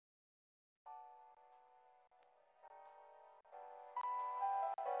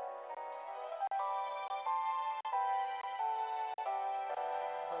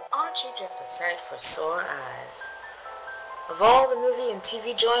Aren't you just a sight for sore eyes? Of all the movie and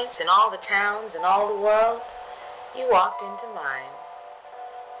TV joints in all the towns in all the world, you walked into mine.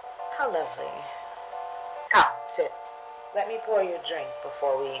 How lovely. Come, sit. Let me pour you a drink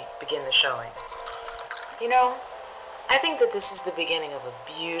before we begin the showing. You know, I think that this is the beginning of a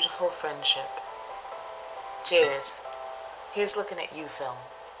beautiful friendship. Cheers. Here's looking at you, film.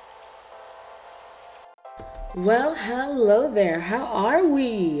 Well, hello there. How are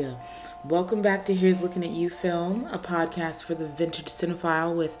we? Welcome back to Here's Looking at You Film, a podcast for the vintage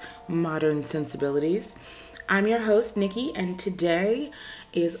cinephile with modern sensibilities. I'm your host, Nikki, and today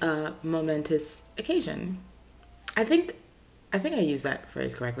is a momentous occasion. I think I used that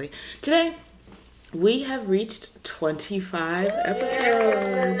phrase correctly. Today, we have reached 25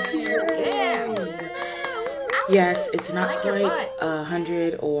 episodes. Yay! Yes, it's not quite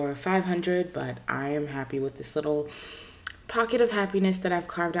 100 or 500, but I am happy with this little pocket of happiness that I've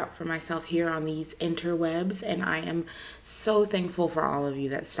carved out for myself here on these interwebs, and I am so thankful for all of you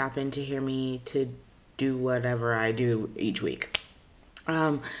that stop in to hear me to do whatever I do each week.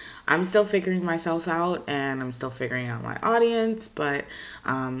 I'm still figuring myself out and I'm still figuring out my audience, but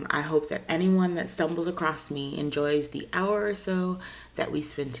I hope that anyone that stumbles across me enjoys the hour or so that we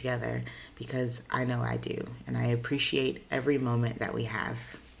spend together, because I know I do, and I appreciate every moment that we have.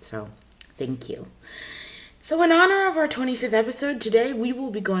 So, thank you. So, in honor of our 25th episode, today we will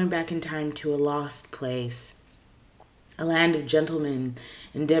be going back in time to a lost place, a land of gentlemen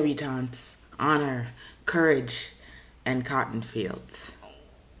and debutantes, honor, courage, and cotton fields,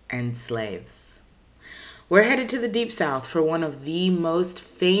 and slaves. We're headed to the Deep South for one of the most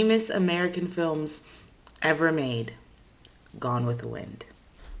famous American films ever made, Gone with the Wind.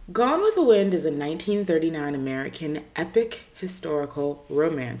 Gone with the Wind is a 1939 American epic historical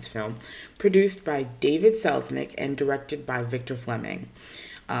romance film produced by David Selznick and directed by Victor Fleming.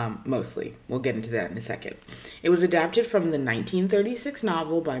 Mostly. We'll get into that in a second. It was adapted from the 1936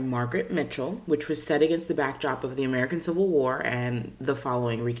 novel by Margaret Mitchell, which was set against the backdrop of the American Civil War and the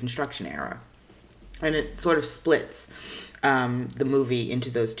following Reconstruction era. And it sort of splits the movie into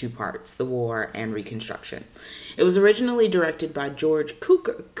those two parts, the war and Reconstruction. It was originally directed by George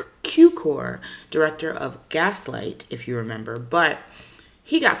Cukor, director of Gaslight, if you remember, but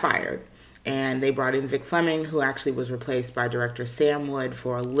he got fired. And they brought in Vic Fleming, who actually was replaced by director Sam Wood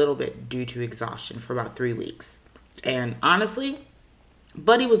for a little bit due to exhaustion for about 3 weeks. And honestly,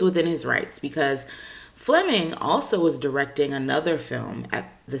 Buddy was within his rights, because Fleming also was directing another film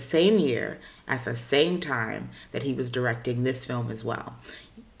at the same year, at the same time that he was directing this film as well.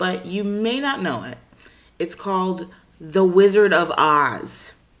 But you may not know it. It's called The Wizard of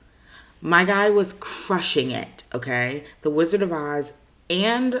Oz. My guy was crushing it, okay? The Wizard of Oz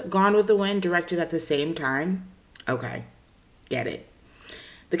and Gone with the Wind directed at the same time. Okay, get it.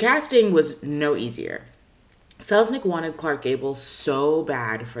 The casting was no easier. Selznick wanted Clark Gable so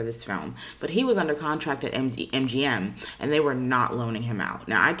bad for this film, but he was under contract at MGM, and they were not loaning him out.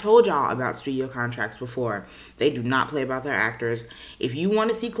 Now, I told y'all about studio contracts before. They do not play about their actors. If you want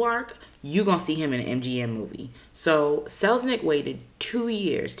to see Clark, you gonna see him in an MGM movie. So Selznick waited 2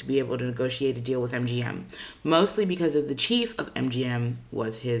 years to be able to negotiate a deal with MGM, mostly because of the chief of MGM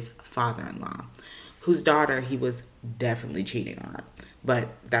was his father-in-law, whose daughter he was definitely cheating on. But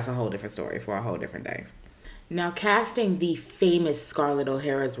that's a whole different story for a whole different day. Now, casting the famous Scarlett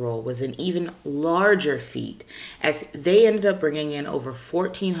O'Hara's role was an even larger feat, as they ended up bringing in over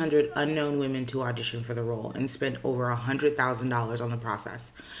 1,400 unknown women to audition for the role and spent over $100,000 on the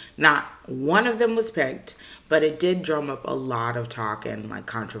process. Not one of them was picked, but it did drum up a lot of talk and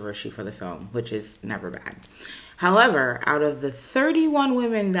controversy for the film, which is never bad. However, out of the 31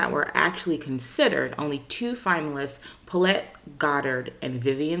 women that were actually considered, only 2 finalists, Paulette Goddard and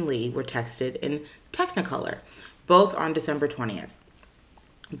Vivien Leigh, were texted in Technicolor, both on December 20th.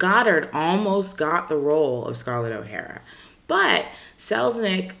 Goddard almost got the role of Scarlett O'Hara, but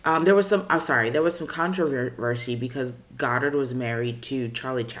Selznick, there was some controversy because Goddard was married to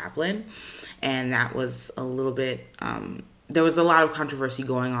Charlie Chaplin, and that was a little bit, there was a lot of controversy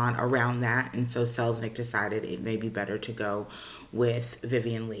going on around that, and so Selznick decided it may be better to go with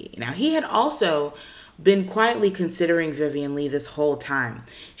Vivien Leigh. Now, he had also been quietly considering Vivien Leigh this whole time.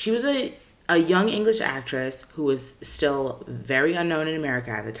 She was a young English actress who was still very unknown in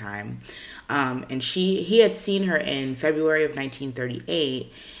America at the time. And he had seen her in February of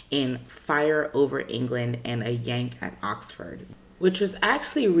 1938 in Fire Over England and A Yank at Oxford, which was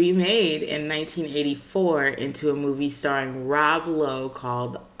actually remade in 1984 into a movie starring Rob Lowe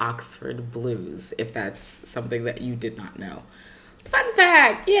called Oxford Blues, if that's something that you did not know. Fun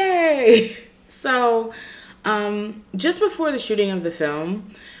fact! Yay! So, just before the shooting of the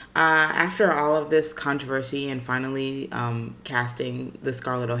film, After all of this controversy and finally casting the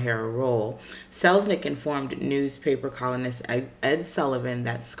Scarlett O'Hara role, Selznick informed newspaper columnist Ed Sullivan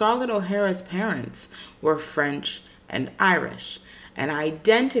that Scarlett O'Hara's parents were French and Irish. And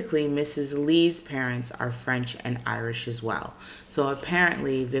identically, Mrs. Lee's parents are French and Irish as well. So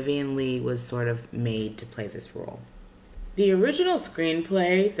apparently, Vivien Leigh was sort of made to play this role. The original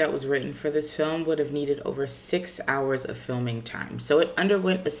screenplay that was written for this film would have needed over 6 hours of filming time. So it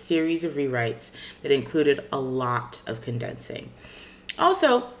underwent a series of rewrites that included a lot of condensing.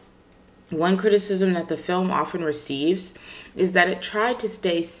 Also, one criticism that the film often receives is that it tried to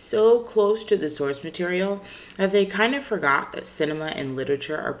stay so close to the source material that they kind of forgot that cinema and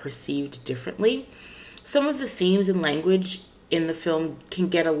literature are perceived differently. Some of the themes and language in the film can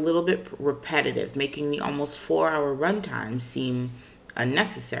get a little bit repetitive, making the almost 4-hour runtime seem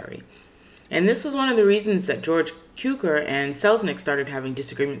unnecessary. And this was one of the reasons that George Cukor and Selznick started having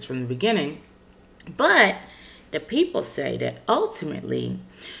disagreements from the beginning. But the people say that ultimately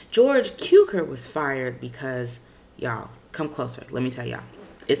George Cukor was fired because, y'all, come closer. Let me tell y'all.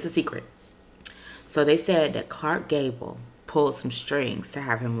 It's a secret. So they said that Clark Gable pulled some strings to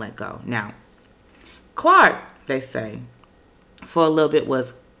have him let go. Now, Clark, they say, for a little bit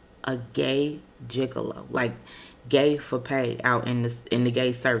was a gay gigolo, like gay for pay out in the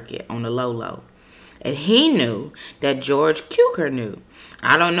gay circuit on the low. And he knew that George Cukor knew.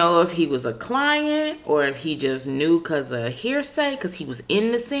 I don't know if he was a client or if he just knew because of hearsay, because he was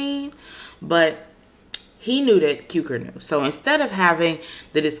in the scene, but he knew that Cukor knew. So instead of having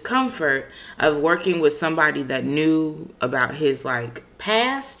the discomfort of working with somebody that knew about his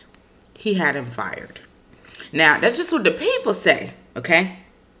past, he had him fired. Now, that's just what the people say, okay?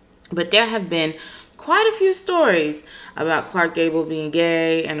 But there have been quite a few stories about Clark Gable being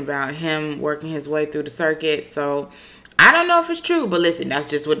gay and about him working his way through the circuit. So I don't know if it's true, but listen, that's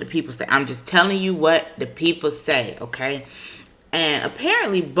just what the people say. I'm just telling you what the people say, okay? And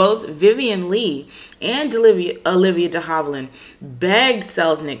apparently both Vivien Leigh and Olivia de Havilland begged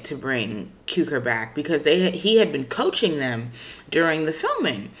Selznick to bring Cukor back because he had been coaching them during the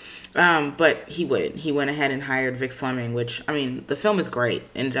filming. But he wouldn't. He went ahead and hired Vic Fleming, which, I mean, the film is great.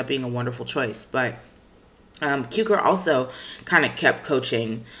 Ended up being a wonderful choice. But Cukor also kind of kept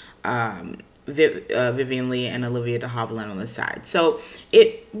coaching Vivien Leigh and Olivia de Havilland on the side. So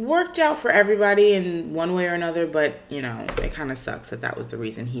it worked out for everybody in one way or another, but, it kind of sucks that was the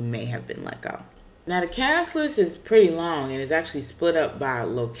reason he may have been let go. Now, the cast list is pretty long and is actually split up by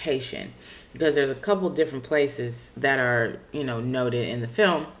location because there's a couple different places that are, noted in the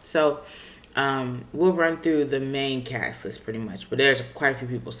film. So we'll run through the main cast list pretty much, but there's quite a few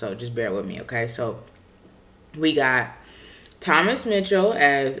people, so just bear with me, okay? So we got Thomas Mitchell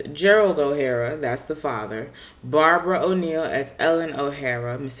as Gerald O'Hara, that's the father. Barbara O'Neill as Ellen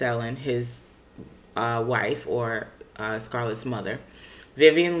O'Hara, Miss Ellen, his wife or Scarlett's mother.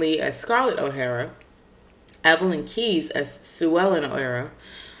 Vivien Leigh as Scarlett O'Hara. Evelyn Keyes as Sue Ellen O'Hara.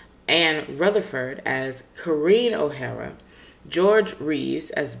 Anne Rutherford as Corinne O'Hara. George Reeves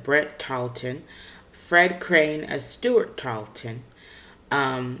as Brett Tarleton. Fred Crane as Stuart Tarleton.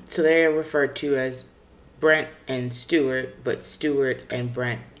 So they are referred to as Brent and Stuart, but Stuart and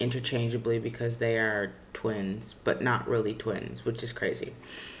Brent interchangeably because they are twins, but not really twins, which is crazy.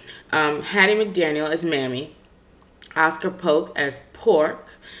 Hattie McDaniel as Mammy. Oscar Polk as Pork.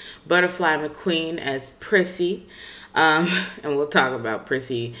 Butterfly McQueen as Prissy. And we'll talk about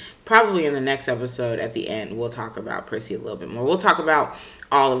Prissy probably in the next episode at the end. We'll talk about Prissy a little bit more. We'll talk about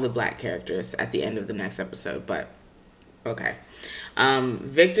all of the black characters at the end of the next episode, but okay.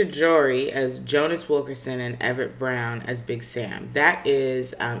 Victor Jory as Jonas Wilkerson and Everett Brown as Big Sam. That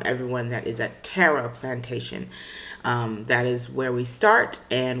is everyone that is at Terra Plantation. That is where we start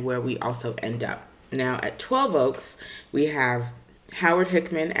and where we also end up. Now at 12 Oaks, we have Howard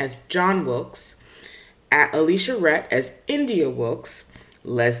Hickman as John Wilkes, Alicia Rhett as India Wilkes,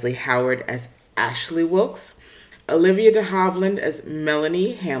 Leslie Howard as Ashley Wilkes, Olivia de Havilland as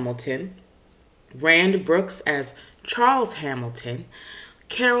Melanie Hamilton, Rand Brooks as Charles Hamilton,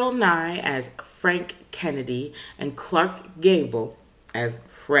 Carol Nye as Frank Kennedy, and Clark Gable as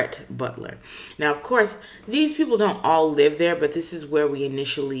Rhett Butler. Now, of course, these people don't all live there, but this is where we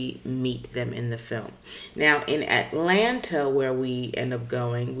initially meet them in the film. Now, in Atlanta, where we end up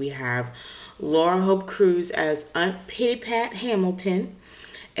going, we have Laura Hope Cruz as Aunt Pitty Pat Hamilton,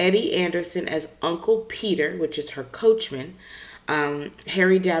 Eddie Anderson as Uncle Peter, which is her coachman,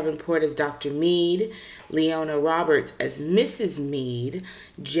 Harry Davenport as Dr. Mead, Leona Roberts as Mrs. Mead,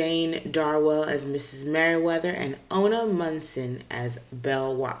 Jane Darwell as Mrs. Merriweather, and Ona Munson as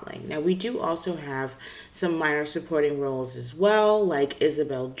Belle Watling. Now, we do also have some minor supporting roles as well, like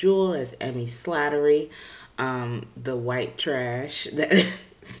Isabel Jewell as Emmy Slattery, the white trash. This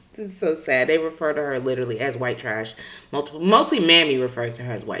is so sad. They refer to her literally as white trash. Mostly Mammy refers to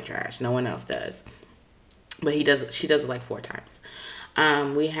her as white trash. No one else does. But she does it like 4 times.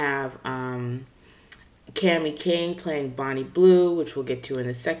 We have Cammie King playing Bonnie Blue, which we'll get to in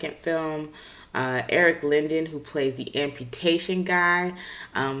the second film. Eric Linden, who plays the amputation guy,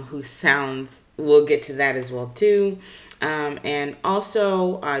 we'll get to that as well too. And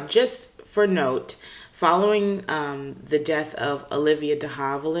also, just for note, following the death of Olivia de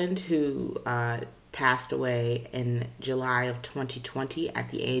Havilland, who passed away in July of 2020 at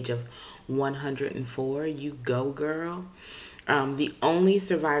the age of 104. You go, girl. The only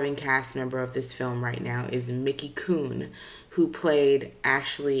surviving cast member of this film right now is Mickey Kuhn, who played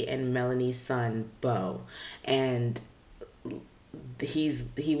Ashley and Melanie's son, Beau. And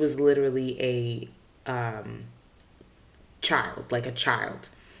he was literally a child, like a child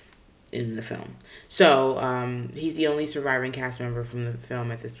in the film. So he's the only surviving cast member from the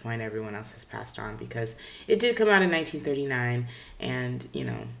film at this point. Everyone else has passed on because it did come out in 1939, and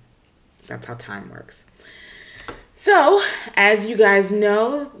that's how time works. So, as you guys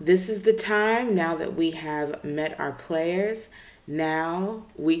know, this is the time, now that we have met our players, now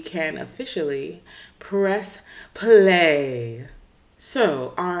we can officially press play.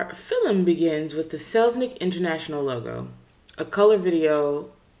 So, our film begins with the Selznick International logo, a color video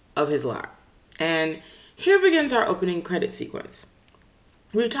of his lot. And here begins our opening credit sequence.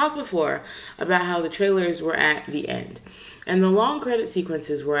 We've talked before about how the trailers were at the end and the long credit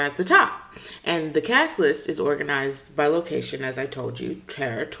sequences were at the top. And the cast list is organized by location, as I told you,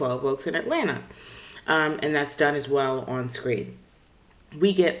 12 Oaks in Atlanta. And that's done as well on screen.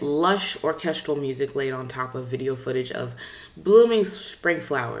 We get lush orchestral music laid on top of video footage of blooming spring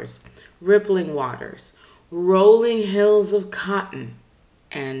flowers, rippling waters, rolling hills of cotton,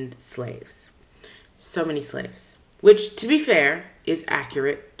 and slaves. So many slaves. Which, to be fair, is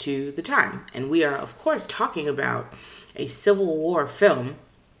accurate to the time. And we are, of course, talking about a Civil War film.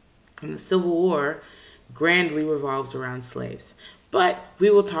 And the Civil War grandly revolves around slaves. But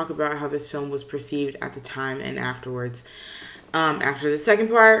we will talk about how this film was perceived at the time and afterwards. After the second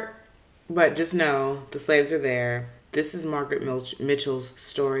part, but just know the slaves are there. This is Margaret Mitchell's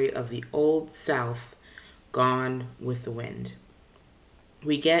story of the Old South gone with the wind.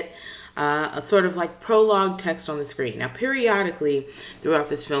 We get a sort of like prologue text on the screen. Now, periodically throughout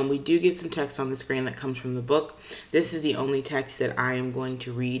this film, we do get some text on the screen that comes from the book. This is the only text that I am going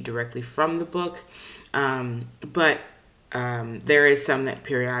to read directly from the book. But there is some that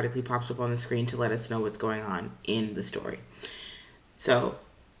periodically pops up on the screen to let us know what's going on in the story. So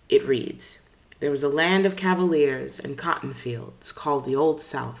it reads, "There was a land of cavaliers and cotton fields called the Old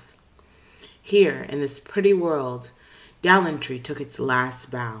South. Here, in this pretty world, gallantry took its last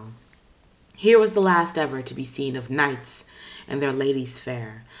bow. Here was the last ever to be seen of knights and their ladies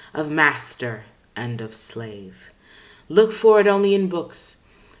fair, of master and of slave. Look for it only in books,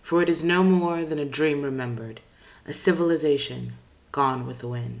 for it is no more than a dream remembered, a civilization gone with the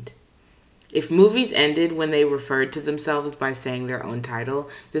wind." If movies ended when they referred to themselves by saying their own title,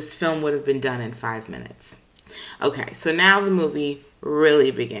 this film would have been done in 5 minutes. Okay, so now the movie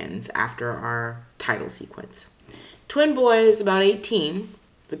really begins after our title sequence. Twin boys, about 18,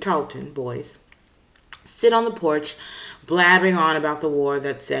 the Tarleton boys, sit on the porch blabbing on about the war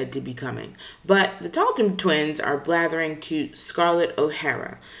that's said to be coming. But the Tarleton twins are blathering to Scarlett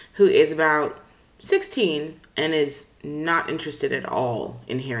O'Hara, who is about 16 and is not interested at all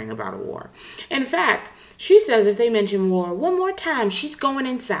in hearing about a war. In fact, she says if they mention war one more time, she's going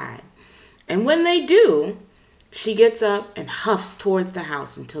inside. And when they do, she gets up and huffs towards the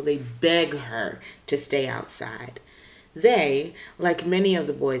house until they beg her to stay outside. They, like many of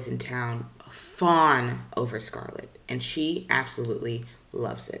the boys in town, fawn over Scarlett, and she absolutely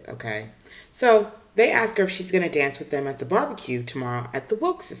loves it, okay? So they ask her if she's going to dance with them at the barbecue tomorrow at the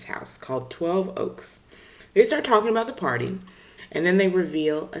Wilkes' house called 12 Oaks. They start talking about the party, and then they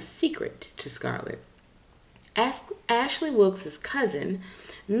reveal a secret to Scarlett. Ashley Wilkes' cousin,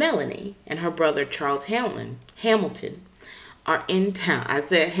 Melanie, and her brother, Charles Hamilton, are in town. I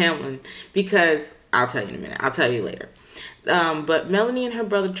said Hamlin because I'll tell you in a minute. I'll tell you later. But Melanie and her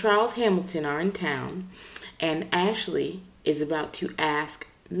brother, Charles Hamilton, are in town, and Ashley is about to ask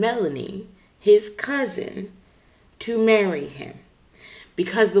Melanie, his cousin, to marry him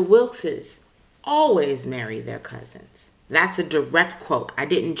because the Wilkeses always marry their cousins. That's a direct quote. I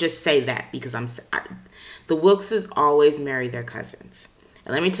didn't just say that because the Wilkses always marry their cousins.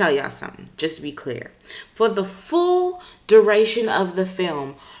 And let me tell y'all something, just to be clear. For the full duration of the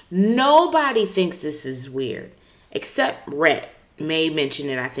film, nobody thinks this is weird, except Rhett may mention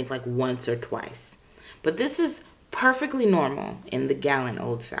it, I think, like once or twice. But this is perfectly normal in the gallant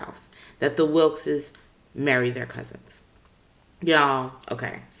Old South that the Wilkses marry their cousins. Y'all,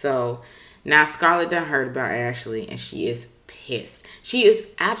 okay, so now Scarlett done heard about Ashley and she is pissed. She is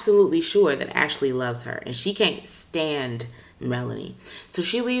absolutely sure that Ashley loves her and she can't stand Melanie. So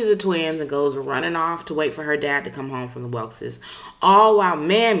she leaves the twins and goes running off to wait for her dad to come home from the Wilkses. All while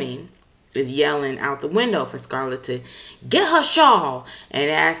Mammy is yelling out the window for Scarlett to get her shawl and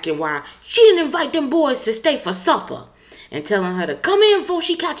asking why she didn't invite them boys to stay for supper and telling her to come in before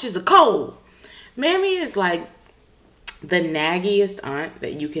she catches a cold. Mammy is like the naggiest aunt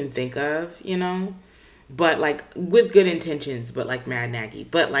that you can think of, you know, but like with good intentions, but like mad naggy.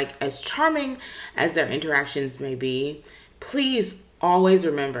 But like as charming as their interactions may be, please always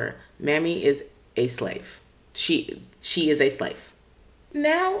remember Mammy is a slave. She is a slave.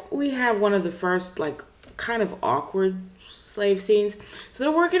 Now we have one of the first like kind of awkward slave scenes. So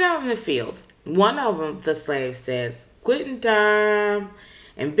they're working out in the field. One of them, the slave, says, "Quitting time."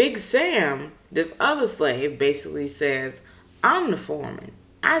 And Big Sam, this other slave, basically says, "I'm the foreman.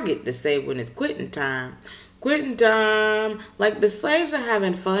 I get to say when it's quitting time." Quitting time. Like the slaves are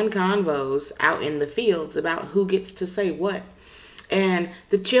having fun convos out in the fields about who gets to say what. And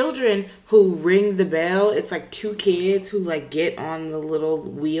the children who ring the bell, it's like two kids who like get on the little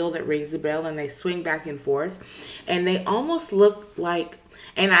wheel that rings the bell and they swing back and forth. And they almost look like,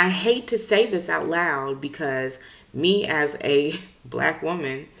 and I hate to say this out loud because me as a black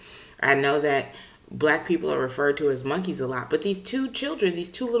woman, I know that black people are referred to as monkeys a lot, but these two children, these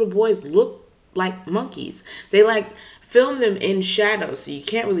two little boys look like monkeys. They like film them in shadow, so you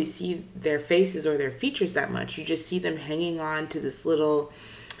can't really see their faces or their features that much. You just see them hanging on to this little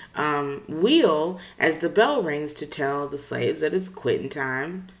wheel as the bell rings to tell the slaves that it's quitting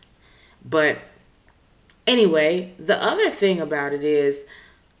time. But anyway, the other thing about it is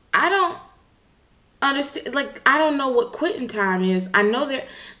I don't understand, like I don't know what quitting time is. I know that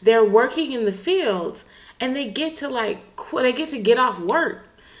they're working in the fields and they get to they get to get off work.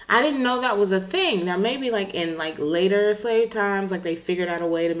 I didn't know that was a thing. Now maybe like in like later slave times, like they figured out a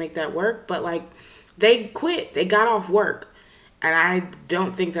way to make that work, but like they quit, they got off work. And I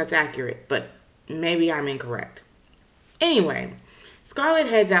don't think that's accurate, but maybe I'm incorrect. Anyway, Scarlett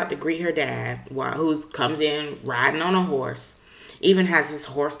heads out to greet her dad, who comes in riding on a horse. Even has his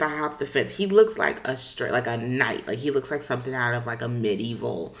horse to hop the fence. He looks like a knight. Like he looks like something out of like a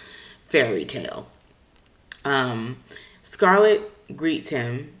medieval fairy tale. Scarlett greets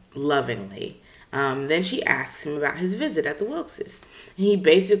him lovingly. Then she asks him about his visit at the Wilkses. And he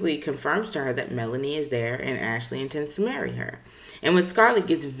basically confirms to her that Melanie is there and Ashley intends to marry her. And when Scarlett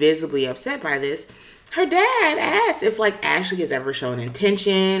gets visibly upset by this, her dad asks if like Ashley has ever shown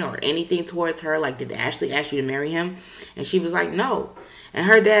intention or anything towards her. Like, did Ashley ask you to marry him? And she was like, no. And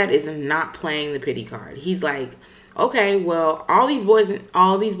her dad is not playing the pity card. He's like, okay, well, all these boys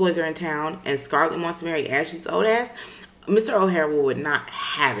are in town and Scarlett wants to marry Ashley's old ass. Mr. O'Hara would not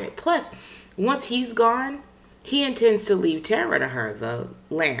have it. Plus, once he's gone, he intends to leave Tara to her, the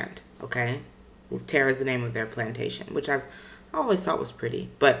land, okay? Tara's the name of their plantation, which I've always thought was pretty.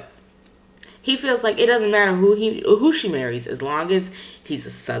 But he feels like it doesn't matter who she marries as long as he's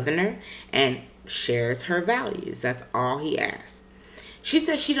a Southerner and shares her values. That's all he asks. She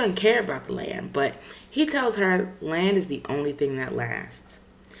says she doesn't care about the land, but he tells her land is the only thing that lasts.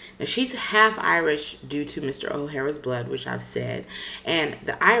 Now, she's half Irish due to Mr. O'Hara's blood, which I've said, and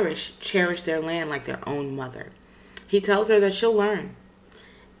the Irish cherish their land like their own mother. He tells her that she'll learn,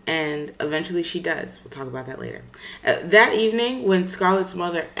 and eventually she does. We'll talk about that later. That evening, when Scarlett's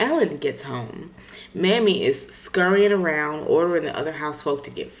mother, Ellen, gets home, Mammy is scurrying around, ordering the other housefolk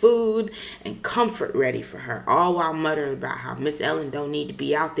to get food and comfort ready for her, all while muttering about how Miss Ellen don't need to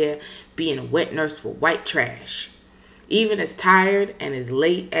be out there being a wet nurse for white trash. Even as tired and as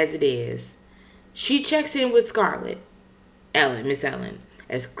late as it is, she checks in with Scarlett, Miss Ellen,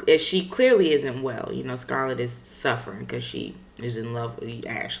 as she clearly isn't well. You know, Scarlett is suffering because she is in love with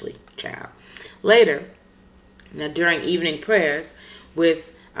Ashley, child. Later, now during evening prayers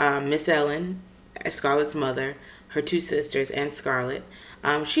with Miss Ellen, Scarlett's mother, her two sisters, and Scarlett,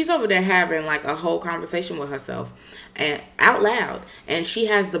 she's over there having like a whole conversation with herself and out loud, and she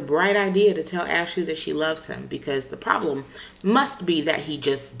has the bright idea to tell Ashley that she loves him because the problem must be that he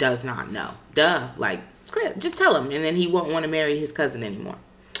just does not know. Duh, like just tell him and then he won't want to marry his cousin anymore.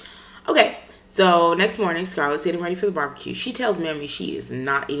 Okay, So next morning, Scarlett's getting ready for the barbecue. She tells Mammy she is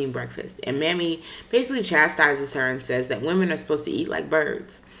not eating breakfast. And Mammy basically chastises her and says that women are supposed to eat like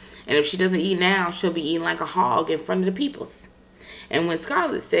birds. And if she doesn't eat now, she'll be eating like a hog in front of the peoples. And when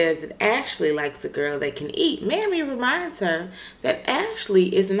Scarlett says that Ashley likes a girl that can eat, Mammy reminds her that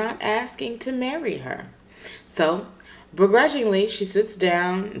Ashley is not asking to marry her. So, begrudgingly, she sits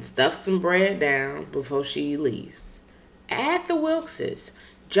down and stuffs some bread down before she leaves. At the Wilkses,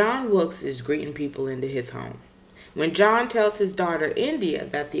 John Wilkes is greeting people into his home. When John tells his daughter India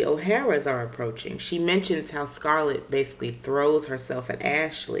that the O'Haras are approaching, she mentions how Scarlett basically throws herself at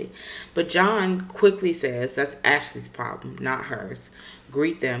Ashley. But John quickly says that's Ashley's problem, not hers.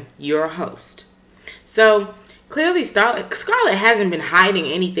 Greet them. You're a host. So clearly Scarlett hasn't been hiding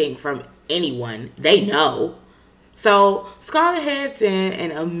anything from anyone. They know. So Scarlett heads in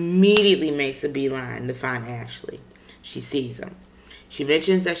and immediately makes a beeline to find Ashley. She sees him. She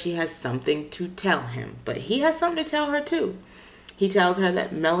mentions that she has something to tell him, but he has something to tell her too. He tells her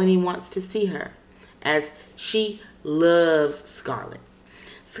that Melanie wants to see her, as she loves Scarlett.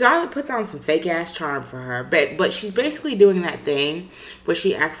 Scarlett puts on some fake ass charm for her, but she's basically doing that thing where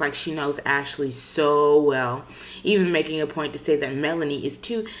she acts like she knows Ashley so well, even making a point to say that Melanie is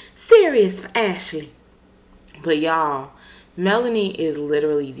too serious for Ashley. But y'all, Melanie is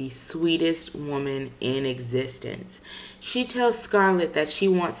literally the sweetest woman in existence. She tells Scarlett that she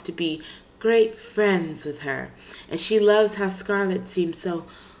wants to be great friends with her, and she loves how Scarlett seems so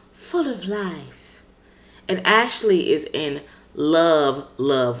full of life. And Ashley is in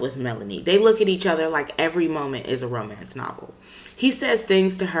love with Melanie. They look at each other like every moment is a romance novel. He says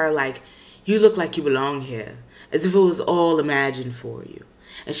things to her like, "You look like you belong here," as if it was all imagined for you.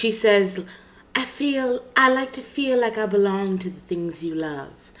 And she says, I like to feel like I belong to the things you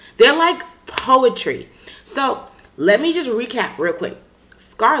love. They're like poetry. So let me just recap real quick.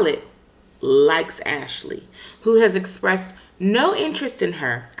 Scarlett likes Ashley, who has expressed no interest in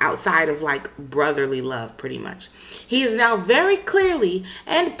her outside of like brotherly love, pretty much. He is now very clearly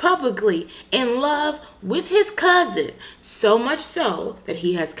and publicly in love with his cousin, so much so that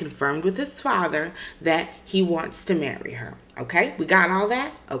he has confirmed with his father that he wants to marry her. Okay, we got all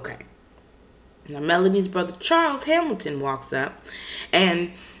that? Okay. Now, Melanie's brother Charles Hamilton walks up,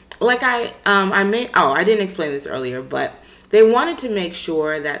 and like I didn't explain this earlier, but they wanted to make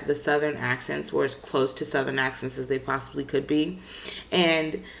sure that the Southern accents were as close to Southern accents as they possibly could be,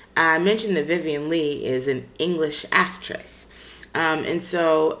 and I mentioned that Vivian Lee is an English actress, and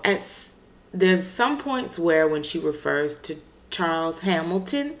so there's some points where when she refers to Charles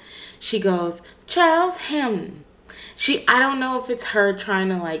Hamilton, she goes Charles Hamilton. I don't know if it's her trying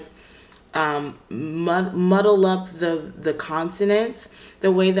to like muddle up the consonants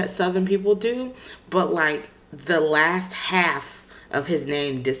the way that Southern people do, but like the last half of his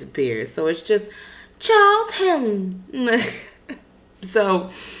name disappears, so it's just Charles Hamilton. So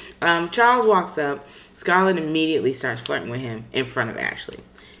Charles walks up. Scarlett immediately starts flirting with him in front of Ashley.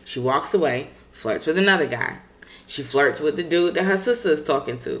 She walks away, flirts with another guy. She flirts with the dude that her sister is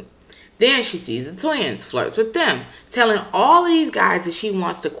talking to. Then she sees the twins, flirts with them, telling all of these guys that she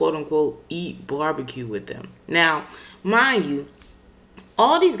wants to quote-unquote eat barbecue with them. Now, mind you,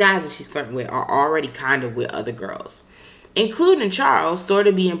 all these guys that she's flirting with are already kind of with other girls, including Charles sort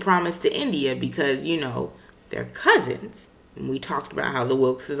of being promised to India because, you know, they're cousins. And we talked about how the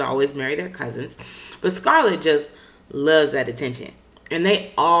Wilkes always marry their cousins. But Scarlett just loves that attention. And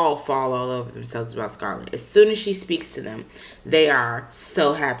they all fall all over themselves about Scarlett. As soon as she speaks to them, they are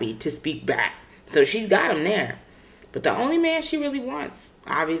so happy to speak back. So she's got him there. But the only man she really wants,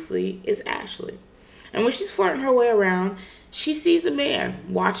 obviously, is Ashley. And when she's flirting her way around, she sees a man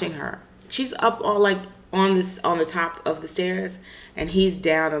watching her. She's up on the top of the stairs, and he's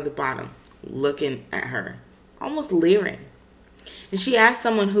down on the bottom, looking at her, almost leering. And she asks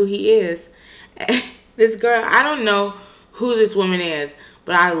someone who he is. This girl, I don't know who this woman is,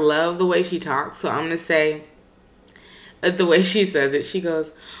 but I love the way she talks, so I'm going to say the way she says it. She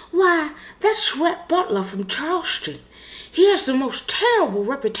goes, "Why, that's Rhett Butler from Charleston. He has the most terrible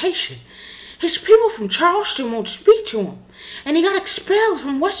reputation. His people from Charleston won't speak to him, and he got expelled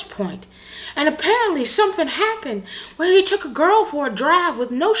from West Point. And apparently something happened where he took a girl for a drive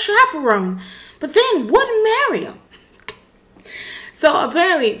with no chaperone, but then wouldn't marry him." So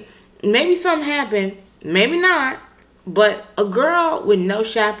apparently, maybe something happened, maybe not, but a girl with no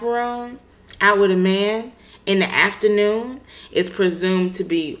chaperone out with a man in the afternoon is presumed to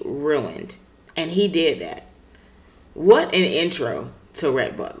be ruined. And he did that. What an intro to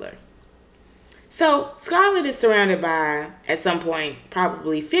Rhett Butler. So Scarlett is surrounded by, at some point,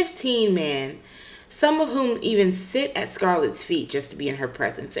 probably 15 men some of whom even sit at Scarlett's feet just to be in her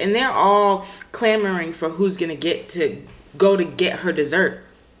presence. And they're all clamoring for who's going to go to get her dessert.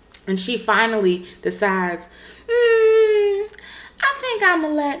 And she finally decides, I think I'm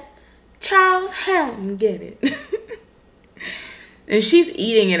going to let Charles Hamilton get it. And she's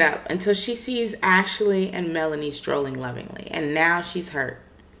eating it up until she sees Ashley and Melanie strolling lovingly. And now she's hurt.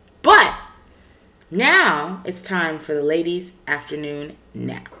 But now it's time for the ladies' afternoon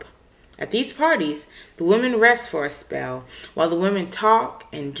nap. At these parties, the women rest for a spell while the women talk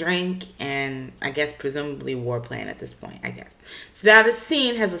and drink and, I guess, presumably warplan at this point, I guess. So now this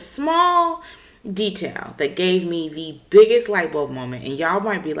scene has a small detail that gave me the biggest light bulb moment. And y'all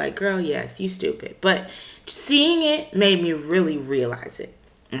might be like, girl, yes, you stupid. But seeing it made me really realize it.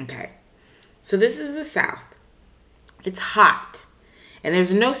 Okay. So this is the South. It's hot. And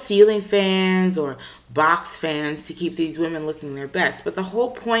there's no ceiling fans or box fans to keep these women looking their best. But the whole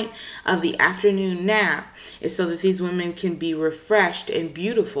point of the afternoon nap is so that these women can be refreshed and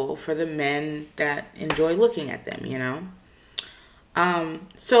beautiful for the men that enjoy looking at them, you know?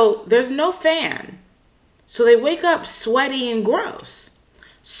 So there's no fan. So they wake up sweaty and gross.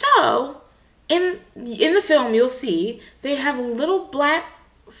 So in the film, you'll see they have little black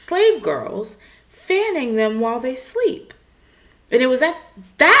slave girls fanning them while they sleep. And it was at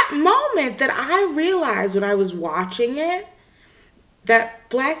that moment that I realized when I was watching it that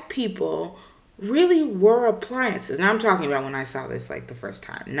black people really were appliances. Now I'm talking about when I saw this like the first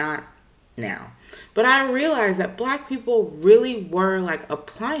time, not now. But I realized that black people really were like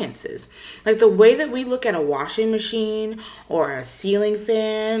appliances. Like the way that we look at a washing machine or a ceiling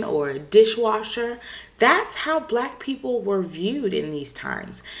fan or a dishwasher, that's how black people were viewed in these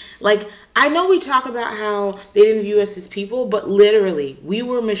times. Like, I know we talk about how they didn't view us as people, but literally, we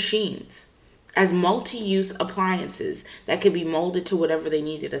were machines as multi-use appliances that could be molded to whatever they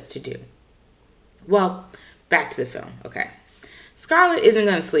needed us to do. Well, back to the film, okay. Scarlett isn't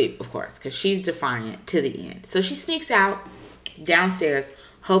going to sleep, of course, because she's defiant to the end. So she sneaks out downstairs,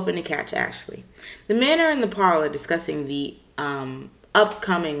 hoping to catch Ashley. The men are in the parlor discussing the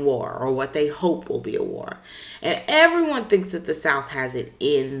upcoming war, or what they hope will be a war. And everyone thinks that the South has it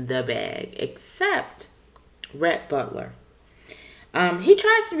in the bag, except Rhett Butler. He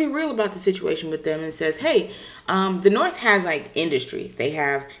tries to be real about the situation with them and says, hey, the North has like industry. They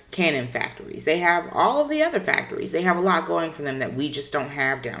have cannon factories. They have all of the other factories. They have a lot going for them that we just don't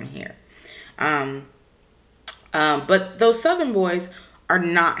have down here. But those Southern boys are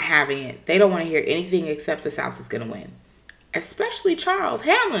not having it. They don't want to hear anything except the South is going to win. Especially Charles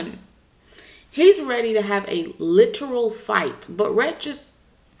Hamlin. He's ready to have a literal fight, but Rhett just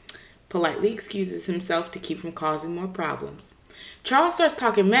politely excuses himself to keep from causing more problems. Charles starts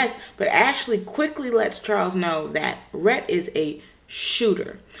talking mess, but Ashley quickly lets Charles know that Rhett is a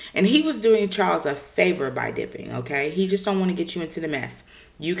shooter. And he was doing Charles a favor by dipping, okay? He just don't want to get you into the mess.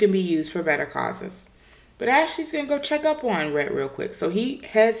 You can be used for better causes. But Ashley's going to go check up on Rhett real quick. So he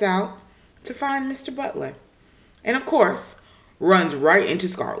heads out to find Mr. Butler. And of course, runs right into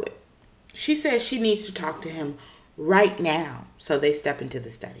Scarlett. She says she needs to talk to him right now. So they step into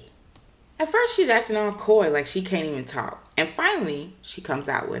the study. At first, she's acting all coy, like she can't even talk. And finally, she comes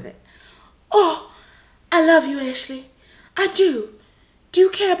out with it. Oh, I love you, Ashley. I do. Do you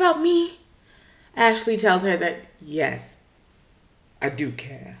care about me? Ashley tells her that, yes, I do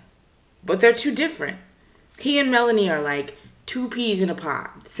care. But they're too different. He and Melanie are like two peas in a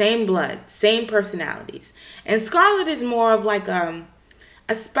pod. Same blood, same personalities. And Scarlett is more of like a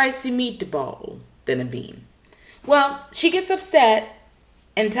spicy meatball than a bean. Well, she gets upset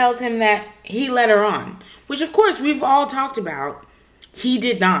and tells him that he led her on, which of course we've all talked about. He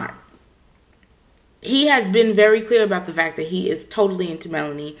did not. He has been very clear about the fact that he is totally into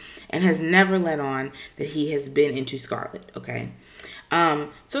Melanie and has never let on that he has been into Scarlett, okay?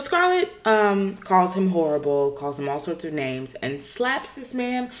 So Scarlett calls him horrible, calls him all sorts of names, and slaps this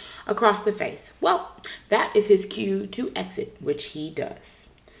man across the face. Well, that is his cue to exit, which he does.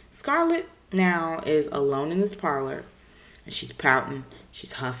 Scarlett now is alone in this parlor, and she's pouting,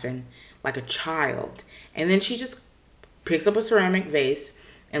 she's huffing like a child. And then she just picks up a ceramic vase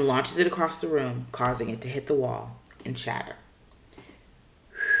and launches it across the room, causing it to hit the wall and shatter.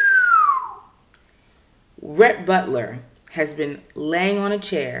 Rhett Butler has been laying on a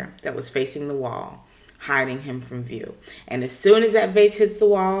chair that was facing the wall, hiding him from view. And as soon as that vase hits the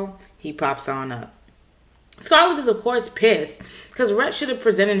wall, he pops on up. Scarlett is, of course, pissed because Rhett should have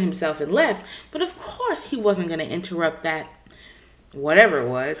presented himself and left. But, of course, he wasn't going to interrupt that, whatever it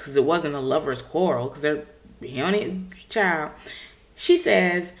was, because it wasn't a lover's quarrel, because he only child. She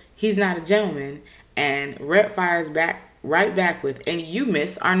says he's not a gentleman, and Rhett fires right back with, and you,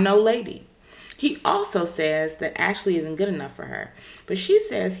 miss, are no lady. He also says that Ashley isn't good enough for her, but she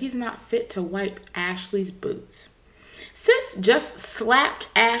says he's not fit to wipe Ashley's boots. Sis just slapped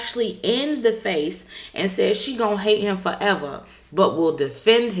Ashley in the face and says she gonna hate him forever, but will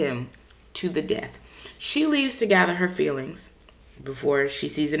defend him to the death. She leaves to gather her feelings before she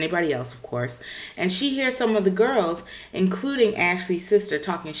sees anybody else, of course, and she hears some of the girls, including Ashley's sister,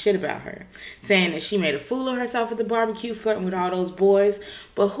 talking shit about her, saying that she made a fool of herself at the barbecue, flirting with all those boys.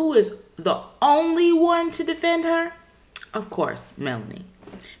 But who is the only one to defend her? Of course, Melanie.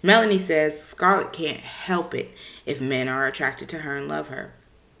 Melanie says Scarlett can't help it if men are attracted to her and love her.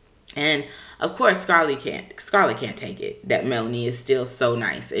 And of course, Scarlett can't take it that Melanie is still so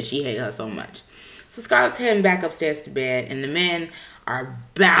nice and she hates her so much. So Scarlett's heading back upstairs to bed, and the men are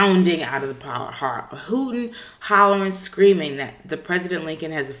bounding out of the parlor, hooting, hollering, screaming that the President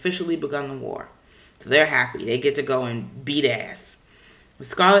Lincoln has officially begun the war. So they're happy. They get to go and beat ass.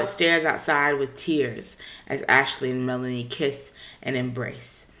 Scarlett stares outside with tears as Ashley and Melanie kiss and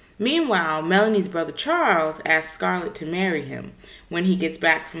embrace. Meanwhile, Melanie's brother Charles asks Scarlett to marry him when he gets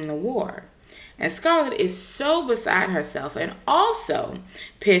back from the war. And Scarlett is so beside herself and also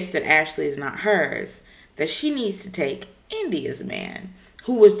pissed that Ashley is not hers that she needs to take India's man,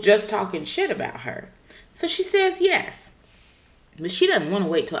 who was just talking shit about her. So she says yes. But she doesn't want to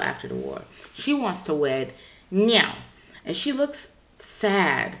wait till after the war. She wants to wed now. And she looks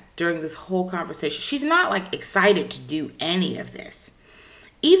sad during this whole conversation. She's not like excited to do any of this.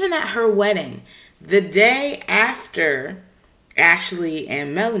 Even at her wedding, the day after Ashley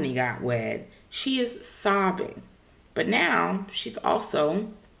and Melanie got wed, she is sobbing. But now she's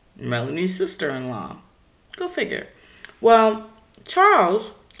also Melanie's sister-in-law. Go figure. Well,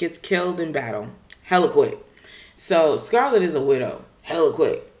 Charles gets killed in battle. Hella quick. So Scarlett is a widow. Hella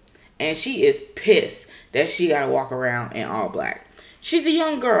quick. And she is pissed that she got to walk around in all black. She's a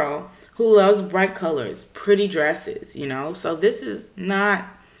young girl who loves bright colors, pretty dresses, So this is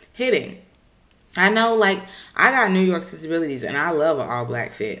not hitting. I know, like, I got New York sensibilities, and I love an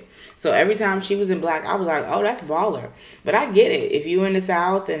all-black fit. So every time she was in black, I was like, oh, that's baller. But I get it. If you're in the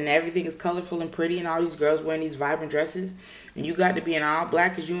South and everything is colorful and pretty and all these girls wearing these vibrant dresses, and you got to be in all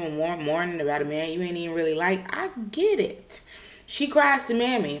black because you in mourning about a man you ain't even really like, I get it. She cries to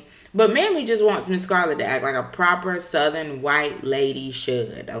Mammy. But Mammy just wants Miss Scarlett to act like a proper Southern white lady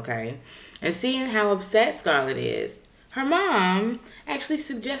should, okay? And seeing how upset Scarlett is, her mom actually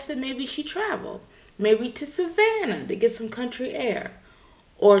suggested maybe she travel. Maybe to Savannah to get some country air.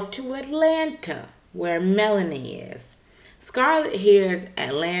 Or to Atlanta, where Melanie is. Scarlett hears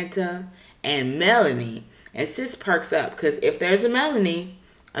Atlanta and Melanie, and sis perks up, because if there's a Melanie,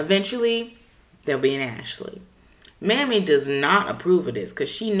 eventually there'll be an Ashley. Mammy does not approve of this, because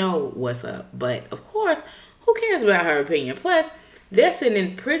she know what's up. But, of course, who cares about her opinion? Plus, they're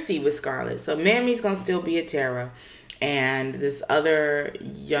sending Prissy with Scarlett, so Mammy's going to still be a Tara. And this other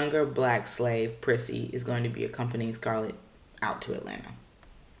younger black slave, Prissy, is going to be accompanying Scarlett out to Atlanta.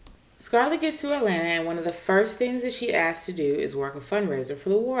 Scarlett gets to Atlanta, and one of the first things that she asks to do is work a fundraiser for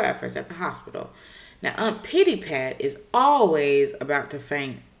the war efforts at the hospital. Now, Aunt Pitty Pat is always about to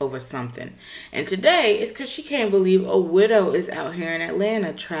faint over something. And today, it's because she can't believe a widow is out here in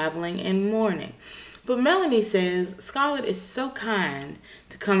Atlanta traveling in mourning. But Melanie says Scarlett is so kind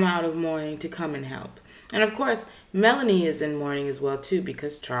to come out of mourning to come and help. And of course, Melanie is in mourning as well, too,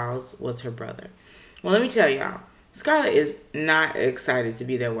 because Charles was her brother. Well, let me tell y'all, Scarlett is not excited to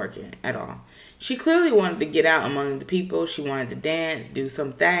be there working at all. She clearly wanted to get out among the people. She wanted to dance, do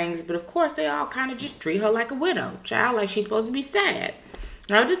some things. But of course, they all kind of just treat her like a widow. Child, like she's supposed to be sad.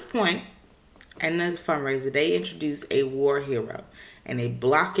 Now, at this point, at another fundraiser, they introduced a war hero and a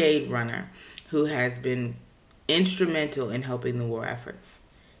blockade runner who has been instrumental in helping the war efforts.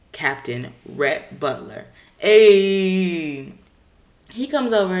 Captain Rhett Butler. Hey! He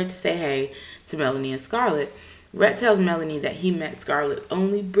comes over to say hey to Melanie and Scarlett. Rhett tells Melanie that he met Scarlett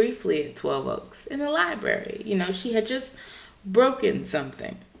only briefly at 12 Oaks in the library. She had just broken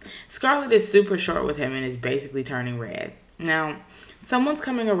something. Scarlett is super short with him and is basically turning red. Now, someone's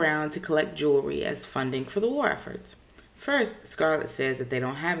coming around to collect jewelry as funding for the war efforts. First, Scarlett says that they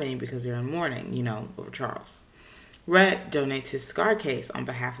don't have any because they're in mourning, over Charles. Rhett donates his scar case on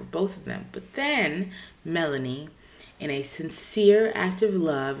behalf of both of them. But then Melanie, in a sincere act of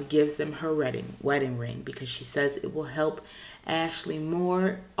love, gives them her wedding ring because she says it will help Ashley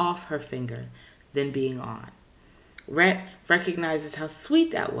more off her finger than being on. Rhett recognizes how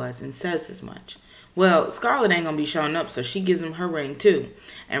sweet that was and says as much. Well, Scarlett ain't going to be showing up, so she gives him her ring too.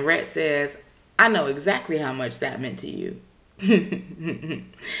 And Rhett says, I know exactly how much that meant to you.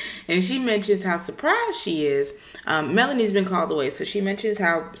 And she mentions how surprised she is. Melanie's been called away, so she mentions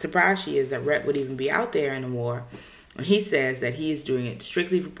how surprised she is that Rhett would even be out there in the war. And he says that he is doing it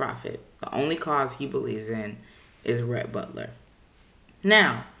strictly for profit. The only cause he believes in is Rhett Butler.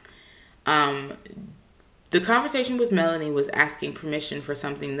 Now, the conversation with Melanie was asking permission for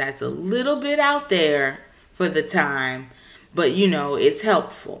something that's a little bit out there for the time, but it's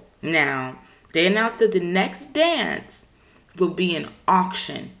helpful. Now, they announced that the next dance will be an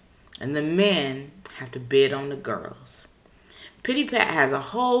auction, and the men have to bid on the girls. Pitty Pat has a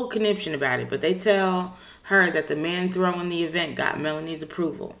whole conniption about it, but they tell her that the man throwing the event got Melanie's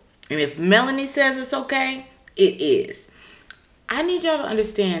approval. And if Melanie says it's okay, it is. I need y'all to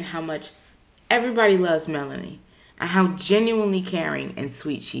understand how much everybody loves Melanie and how genuinely caring and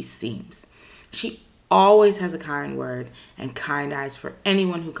sweet she seems. She always has a kind word and kind eyes for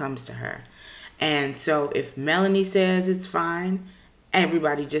anyone who comes to her. And so if Melanie says it's fine,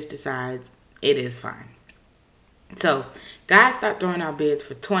 everybody just decides it is fine. So guys start throwing out bids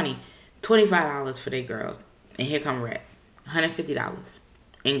for $20, $25 for their girls. And here come Rhett, $150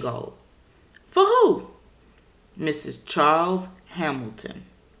 in gold. For who? Mrs. Charles Hamilton.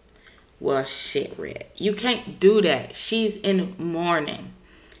 Well, shit, Rhett. You can't do that. She's in mourning.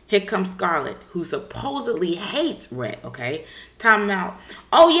 Here comes Scarlett, who supposedly hates Rhett, okay? Time out.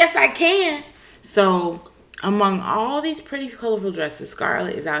 Oh, yes, I can. So, among all these pretty, colorful dresses,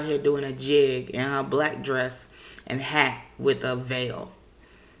 Scarlett is out here doing a jig in her black dress and hat with a veil.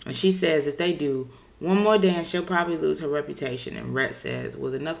 And she says if they do one more dance, she'll probably lose her reputation. And Rhett says,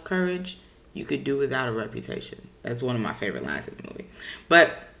 with enough courage, you could do without a reputation. That's one of my favorite lines in the movie.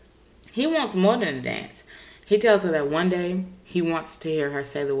 But he wants more than a dance. He tells her that one day he wants to hear her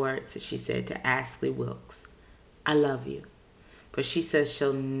say the words that she said to Ashley Wilkes. I love you. But she says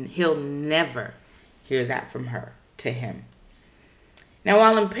he'll never hear that from her to him. Now,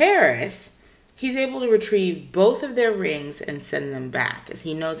 while in Paris, he's able to retrieve both of their rings and send them back, as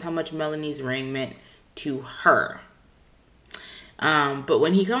he knows how much Melanie's ring meant to her. But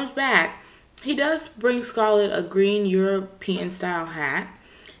when he comes back, he does bring Scarlett a green European-style hat.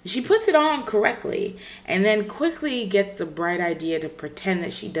 She puts it on correctly and then quickly gets the bright idea to pretend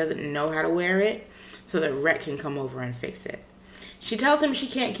that she doesn't know how to wear it so that Rhett can come over and fix it. She tells him she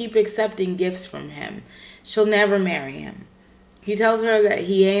can't keep accepting gifts from him. She'll never marry him. He tells her that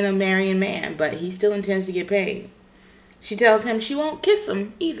he ain't a marrying man, but he still intends to get paid. She tells him she won't kiss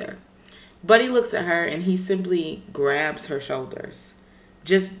him either. Buddy looks at her and he simply grabs her shoulders.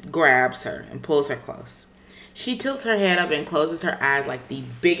 Just grabs her and pulls her close. She tilts her head up and closes her eyes like the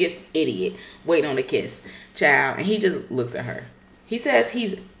biggest idiot waiting on a kiss. Child, and he just looks at her. He says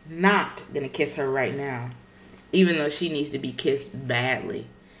he's not going to kiss her right now, even though she needs to be kissed badly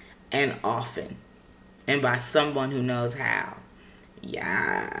and often and by someone who knows how.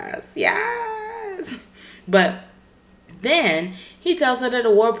 Yes, yes. But then he tells her that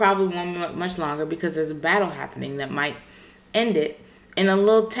the war probably won't be much longer because there's a battle happening that might end it in a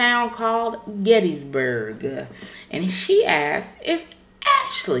little town called Gettysburg. And she asks if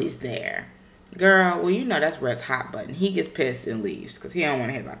Ashley's there. Girl, well, that's Rhett's hot button. He gets pissed and leaves because he don't want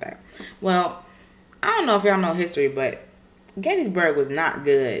to hear about that. Well, I don't know if y'all know history, but Gettysburg was not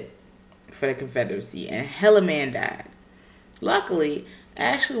good for the Confederacy, and hella man died. Luckily,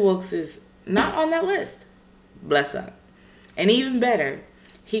 Ashley Wilkes is not on that list. Bless up. And even better,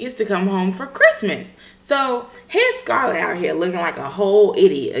 he gets to come home for Christmas. So here's Scarlett out here looking like a whole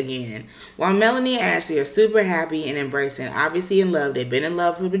idiot again. While Melanie and Ashley are super happy and embracing, obviously in love. They've been in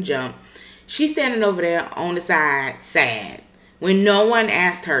love from the jump. She's standing over there on the side, sad, when no one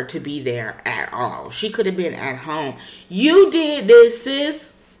asked her to be there at all. She could have been at home. You did this,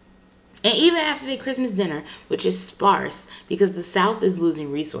 sis. And even after their Christmas dinner, which is sparse because the South is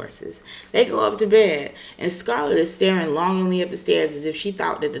losing resources, they go up to bed, and Scarlett is staring longingly up the stairs as if she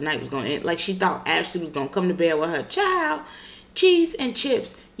thought that the night was going to end. Like she thought Ashley was going to come to bed with her. Child, cheese and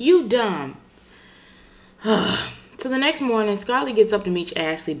chips, you dumb. So the next morning, Scarlett gets up to meet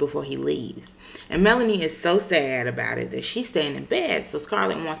Ashley before he leaves. And Melanie is so sad about it that she's staying in bed, so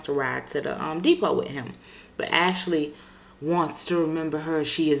Scarlett wants to ride to the depot with him. But Ashley wants to remember her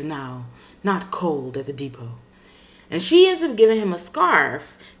she is now, not cold at the depot. And she ends up giving him a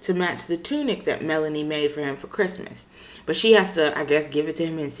scarf to match the tunic that Melanie made for him for Christmas. But she has to, I guess, give it to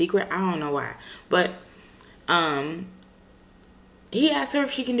him in secret. I don't know why. But he asks her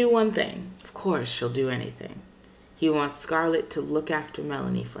if she can do one thing. Of course, she'll do anything. He wants Scarlett to look after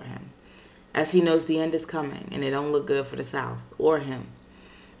Melanie for him, as he knows the end is coming and it don't look good for the South or him.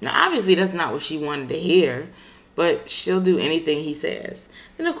 Now, obviously, that's not what she wanted to hear, but she'll do anything he says.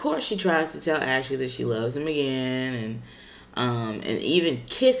 Then, of course, she tries to tell Ashley that she loves him again. and even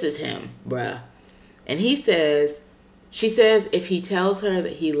kisses him, bruh. And she says if he tells her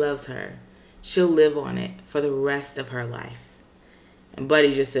that he loves her, she'll live on it for the rest of her life. And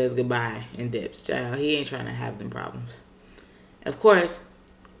Buddy just says goodbye and dips. Child, he ain't trying to have them problems. Of course,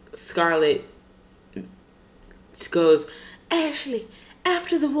 Scarlett goes, Ashley,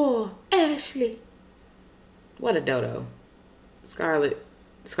 after the war, Ashley. What a dodo. Scarlett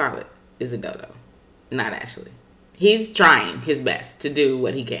is a dodo, not Ashley. He's trying his best to do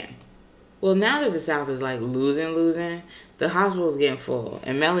what he can. Well, now that the South is like losing, the hospital's getting full,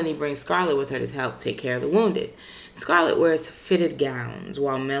 and Melanie brings Scarlett with her to help take care of the wounded. Scarlett wears fitted gowns,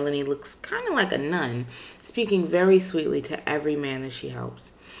 while Melanie looks kind of like a nun, speaking very sweetly to every man that she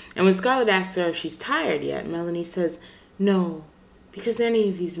helps. And when Scarlett asks her if she's tired yet, Melanie says, no, because any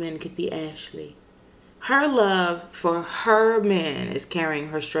of these men could be Ashley. Her love for her men is carrying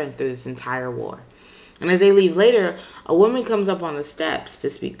her strength through this entire war. And as they leave later, a woman comes up on the steps to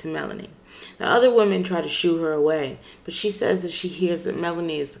speak to Melanie. The other women try to shoo her away, but she says that she hears that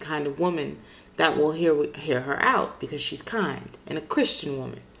Melanie is the kind of woman that will hear her out because she's kind and a Christian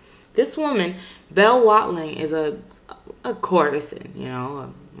woman. This woman, Belle Watling, is a courtesan,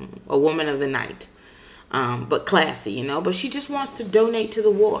 a woman of the night, but classy, but she just wants to donate to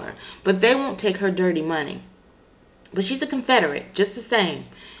the war, but they won't take her dirty money. But she's a Confederate, just the same,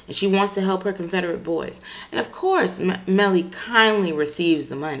 and she wants to help her Confederate boys. And of course, Mellie kindly receives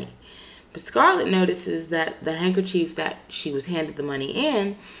the money. But Scarlett notices that the handkerchief that she was handed the money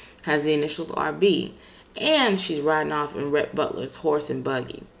in has the initials RB, and she's riding off in Rhett Butler's horse and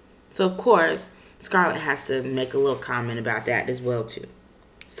buggy. So, of course, Scarlett has to make a little comment about that as well, too.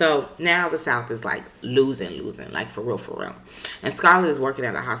 So, now the South is, like, losing, like, for real. And Scarlett is working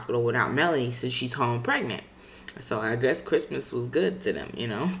at a hospital without Melanie since she's home pregnant. So, I guess Christmas was good to them,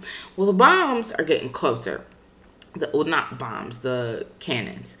 Well, the bombs are getting closer. Not bombs, the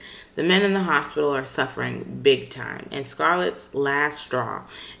cannons. The men in the hospital are suffering big time, and Scarlett's last straw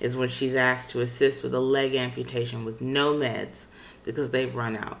is when she's asked to assist with a leg amputation with no meds because they've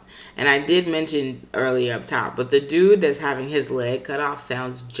run out. And I did mention earlier up top, but the dude that's having his leg cut off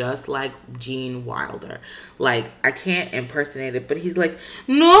sounds just like Gene Wilder. Like, I can't impersonate it, but he's like,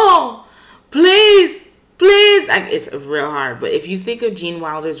 no, please. It's real hard, but if you think of Gene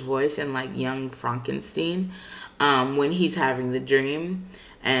Wilder's voice in, like, Young Frankenstein, when he's having the dream,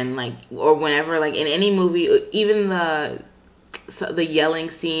 and like, or whenever, like in any movie, even the yelling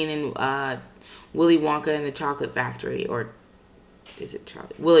scene in Willy Wonka and the Chocolate Factory, or is it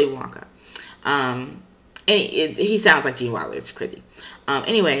Willy Wonka? And he sounds like Gene Wilder. It's crazy.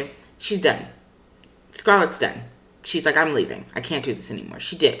 Anyway, she's done. Scarlett's done. She's like, I'm leaving. I can't do this anymore.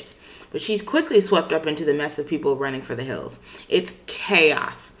 She dips, but she's quickly swept up into the mess of people running for the hills. It's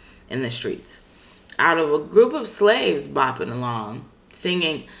chaos in the streets. Out of a group of slaves bopping along,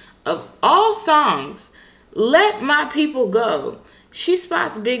 singing, of all songs, Let My People Go, she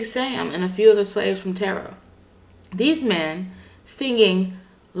spots Big Sam and a few of the slaves from Terra. These men, singing,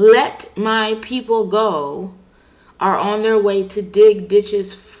 Let My People Go, are on their way to dig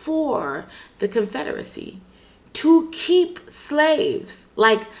ditches for the Confederacy, to keep slaves,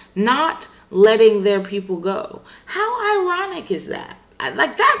 like not letting their people go. How ironic is that?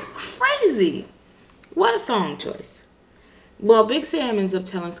 Like, that's crazy. What a song choice. Well, Big Sam ends up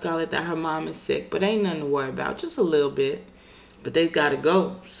telling Scarlett that her mom is sick, but ain't nothing to worry about, just a little bit. But they gotta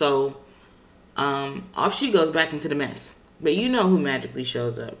go. So, off she goes back into the mess. But you know who magically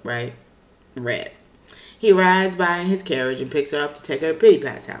shows up, right? Rhett. He rides by in his carriage and picks her up to take her to Pitty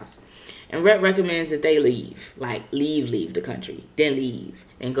Pat's house. And Rhett recommends that they leave. Like, leave the country. Then leave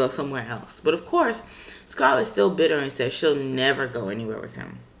and go somewhere else. But of course, Scarlett's still bitter and says she'll never go anywhere with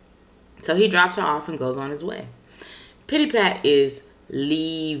him. So he drops her off and goes on his way. Pitty Pat is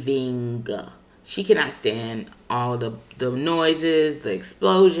leaving. She cannot stand all the noises, the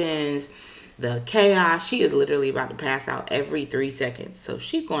explosions, the chaos. She is literally about to pass out every 3 seconds. So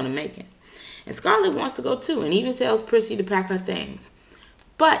she's going to make it. And Scarlett wants to go too and even tells Prissy to pack her things.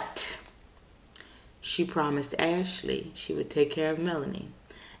 But she promised Ashley she would take care of Melanie.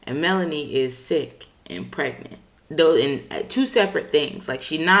 And Melanie is sick and pregnant. Though in two separate things. Like,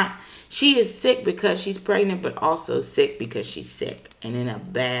 she is sick because she's pregnant, but also sick because she's sick, and in a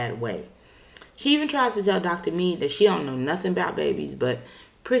bad way. She even tries to tell Dr. Mead that she don't know nothing about babies, but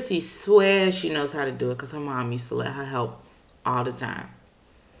Prissy swears she knows how to do it because her mom used to let her help all the time.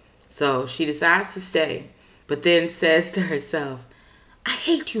 So she decides to stay, but then says to herself, I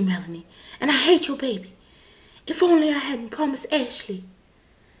hate you, Melanie, and I hate your baby. If only I hadn't promised Ashley.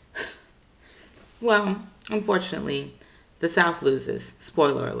 Well, unfortunately, the South loses.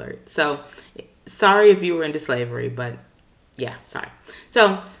 Spoiler alert. So, sorry if you were into slavery, but Yeah, sorry.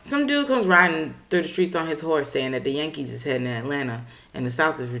 So, some dude comes riding through the streets on his horse saying that the Yankees is heading to Atlanta and the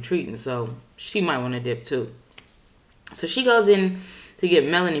South is retreating, so she might want to dip too. So she goes in to get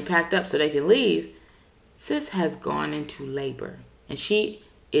Melanie packed up so they can leave. Sis has gone into labor and she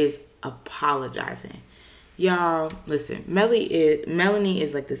is apologizing. Y'all, listen, Melanie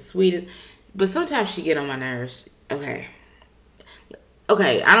is like the sweetest, but sometimes she get on my nerves. Okay.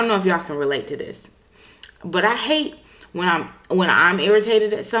 Okay, I don't know if y'all can relate to this. But I hate when I'm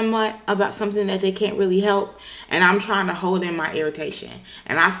irritated at someone about something that they can't really help, and I'm trying to hold in my irritation,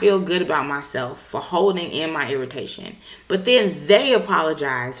 and I feel good about myself for holding in my irritation, but then they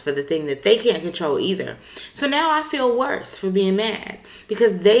apologize for the thing that they can't control either. So now I feel worse for being mad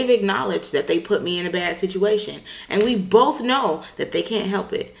because they've acknowledged that they put me in a bad situation, and we both know that they can't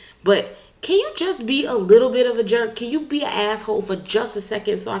help it. But can you just be a little bit of a jerk? Can you be an asshole for just a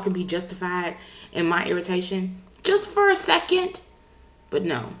second so I can be justified in my irritation? Just for a second? But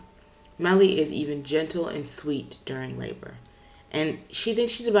no. Melly is even gentle and sweet during labor. And she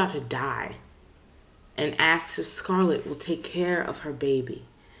thinks she's about to die. And asks if Scarlett will take care of her baby.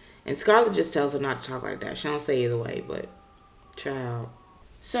 And Scarlett just tells her not to talk like that. She don't say either way, but child.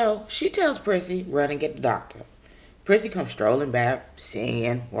 So she tells Prissy, run and get the doctor. Prissy comes strolling back,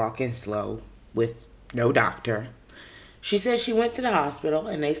 singing, walking slow, with no doctor. She says she went to the hospital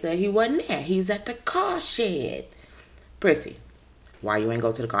and they said he wasn't there. He's at the car shed. Prissy, why you ain't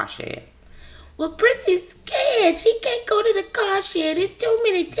go to the car shed? Well, Prissy's scared. She can't go to the car shed. There's too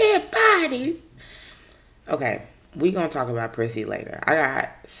many dead bodies. Okay, we gonna talk about Prissy later. I got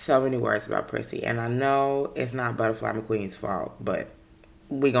so many words about Prissy, and I know it's not Butterfly McQueen's fault, but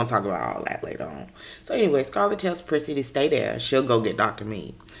we gonna talk about all that later on. So anyway, Scarlett tells Prissy to stay there. She'll go get Dr.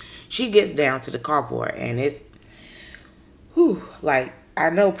 Mead. She gets down to the carport, and it's, like, I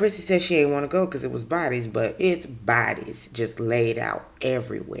know Prissy said she ain't want to go because it was bodies, but it's bodies just laid out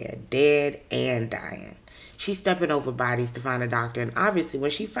everywhere, dead and dying. She's stepping over bodies to find a doctor, and obviously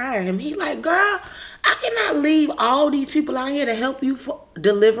when she fired him, he like, girl, I cannot leave all these people out here to help you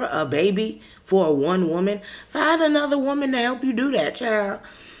deliver a baby for a one woman. Find another woman to help you do that, child.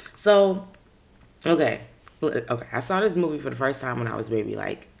 So, okay. I saw this movie for the first time when I was maybe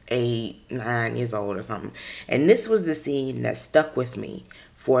like 8, 9 years old or something. And this was the scene that stuck with me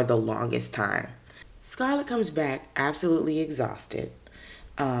for the longest time. Scarlett comes back absolutely exhausted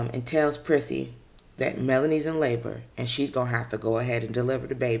and tells Prissy that Melanie's in labor and she's going to have to go ahead and deliver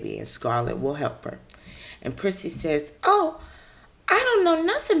the baby and Scarlett will help her. And Prissy says, oh, I don't know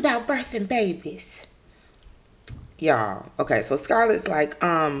nothing about birthing babies. Y'all, okay, so Scarlett's like,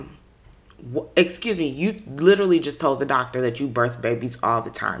 excuse me, you literally just told the doctor that you birth babies all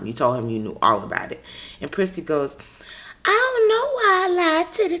the time. You told him you knew all about it. And Prissy goes, I don't know why I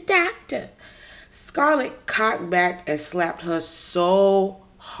lied to the doctor. Scarlett cocked back and slapped her so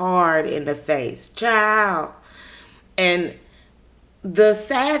hard in the face. Child. And the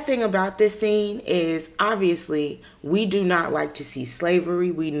sad thing about this scene is obviously we do not like to see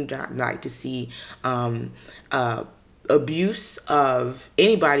slavery. We do not like to see abuse of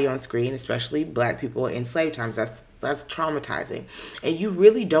anybody on screen, especially black people in slave times. That's traumatizing. And you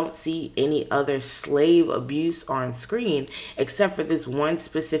really don't see any other slave abuse on screen except for this one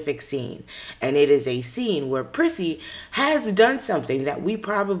specific scene. And it is a scene where Prissy has done something that we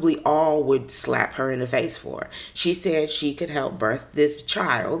probably all would slap her in the face for. She said she could help birth this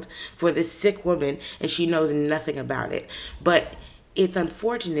child for this sick woman and she knows nothing about it. But it's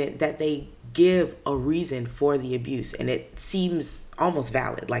unfortunate that they give a reason for the abuse and it seems almost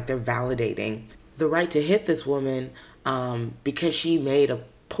valid, like they're validating the right to hit this woman because she made a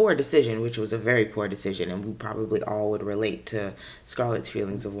poor decision, which was a very poor decision, and we probably all would relate to Scarlett's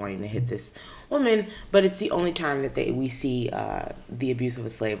feelings of wanting to hit this woman, but it's the only time that we see the abuse of a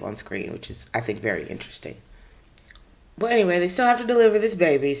slave on screen, which is, I think, very interesting. But anyway, they still have to deliver this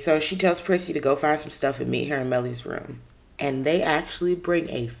baby, so she tells Prissy to go find some stuff and meet her in Melly's room. And they actually bring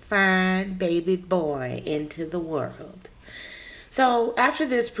a fine baby boy into the world. So after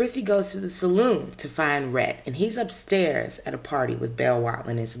this, Prissy goes to the saloon to find Rhett, and he's upstairs at a party with Belle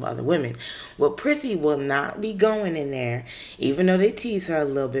Watling and some other women. Well, Prissy will not be going in there, even though they tease her a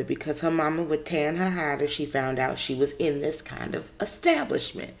little bit, because her mama would tan her hide if she found out she was in this kind of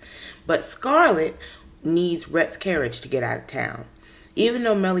establishment. But Scarlett needs Rhett's carriage to get out of town. Even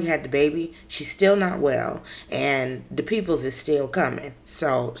though Melly had the baby, she's still not well, and the peoples is still coming.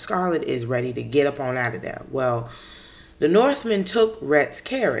 So Scarlett is ready to get up on out of there. Well, the Northman took Rhett's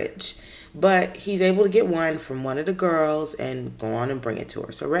carriage, but he's able to get one from one of the girls and go on and bring it to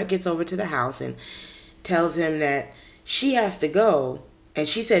her. So Rhett gets over to the house and tells him that she has to go And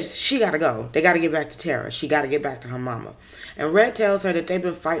she says she got to go. They got to get back to Tara. She got to get back to her mama. And Red tells her that they've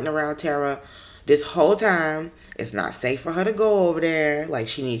been fighting around Tara this whole time. It's not safe for her to go over there. Like,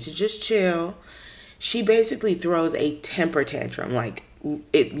 she needs to just chill. She basically throws a temper tantrum. Like,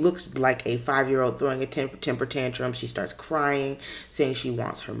 it looks like a 5-year-old throwing a temper tantrum. She starts crying, saying she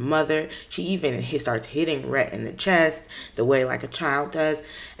wants her mother. She even starts hitting Rhett in the chest the way like a child does.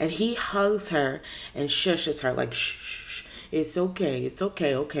 And he hugs her and shushes her like, shh, shh, it's okay,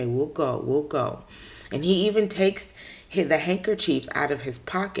 okay, we'll go. And he even takes the handkerchief out of his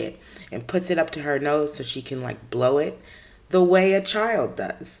pocket and puts it up to her nose so she can like blow it the way a child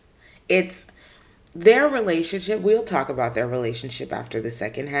does. It's their relationship. We'll talk about their relationship after the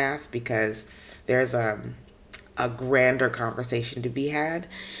second half because there's a grander conversation to be had.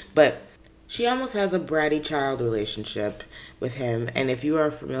 But she almost has a bratty child relationship with him. And if you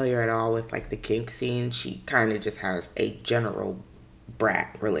are familiar at all with like the kink scene, she kind of just has a general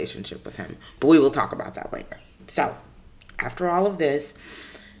brat relationship with him. But we will talk about that later. So after all of this,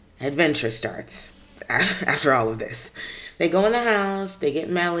 adventure starts. After all of this, they go in the house, they get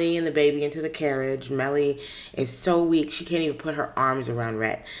Melly and the baby into the carriage. Melly is so weak, she can't even put her arms around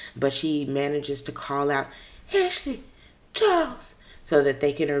Rhett, but she manages to call out, Ashley, Charles, so that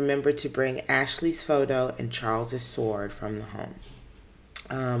they can remember to bring Ashley's photo and Charles's sword from the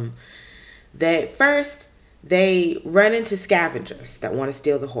home. They run into scavengers that want to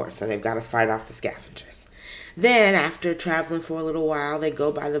steal the horse, so they've got to fight off the scavengers. Then, after traveling for a little while, they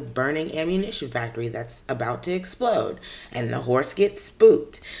go by the burning ammunition factory that's about to explode, and the horse gets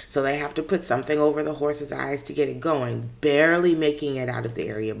spooked. So they have to put something over the horse's eyes to get it going, barely making it out of the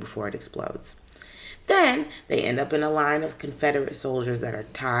area before it explodes. Then they end up in a line of Confederate soldiers that are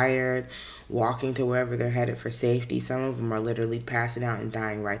tired, walking to wherever they're headed for safety. Some of them are literally passing out and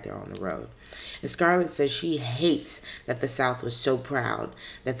dying right there on the road. And Scarlett says she hates that the South was so proud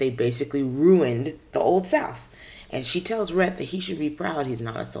that they basically ruined the Old South. And she tells Rhett that he should be proud he's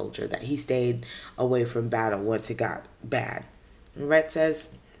not a soldier, that he stayed away from battle once it got bad. And Rhett says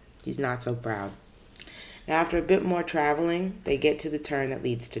he's not so proud. Now, after a bit more traveling, they get to the turn that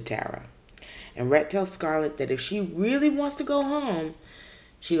leads to Tara. And Rhett tells Scarlett that if she really wants to go home,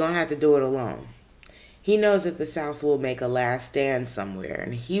 she's going to have to do it alone. He knows that the South will make a last stand somewhere,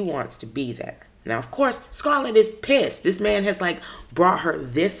 and he wants to be there. Now, of course, Scarlett is pissed. This man has, brought her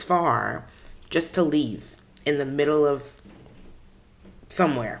this far just to leave in the middle of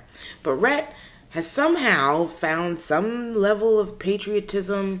somewhere. But Rhett has somehow found some level of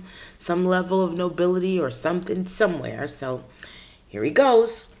patriotism, some level of nobility or something somewhere. So here he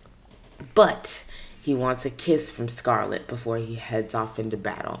goes. But he wants a kiss from Scarlett before he heads off into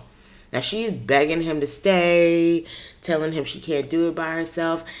battle. Now, she's begging him to stay, telling him she can't do it by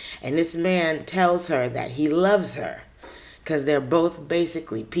herself. And this man tells her that he loves her because they're both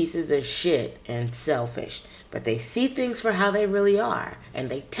basically pieces of shit and selfish. But they see things for how they really are, and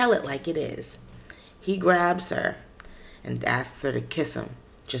they tell it like it is. He grabs her and asks her to kiss him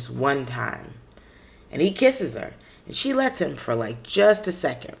just one time. And he kisses her. And she lets him for just a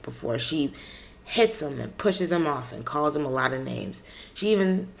second before she hits him and pushes him off and calls him a lot of names. She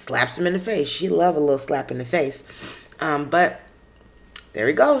even slaps him in the face. She loves a little slap in the face. But there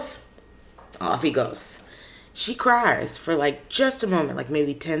he goes. Off he goes. She cries for just a moment,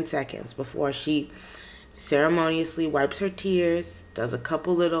 maybe 10 seconds before she ceremoniously wipes her tears, does a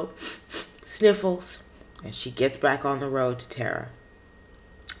couple little sniffles, and she gets back on the road to Tara.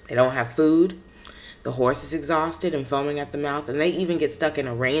 They don't have food. The horse is exhausted and foaming at the mouth, and they even get stuck in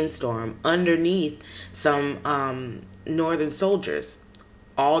a rainstorm underneath some northern soldiers,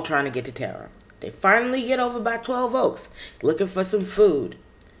 all trying to get to Tara. They finally get over by 12 Oaks, looking for some food.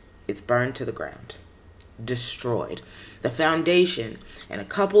 It's burned to the ground, destroyed. The foundation and a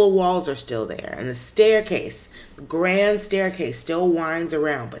couple of walls are still there, and the staircase, the grand staircase, still winds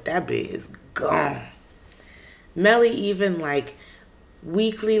around, but that bit is gone. Melly even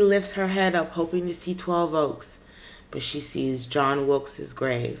weakly lifts her head up, hoping to see 12 Oaks, but she sees John Wilkes'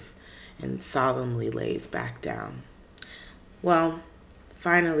 grave and solemnly lays back down. Well,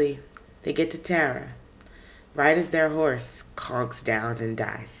 finally, they get to Tara, right as their horse conks down and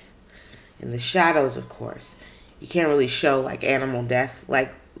dies. In the shadows, of course. You can't really show animal death,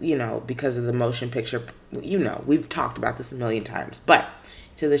 because of the motion picture. We've talked about this a million times, but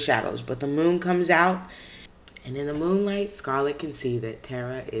to the shadows. But the moon comes out, and in the moonlight, Scarlett can see that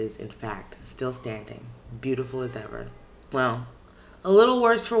Tara is, in fact, still standing, beautiful as ever. Well, a little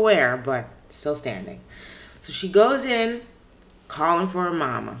worse for wear, but still standing. So she goes in, calling for her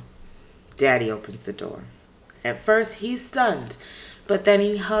mama. Daddy opens the door. At first, he's stunned, but then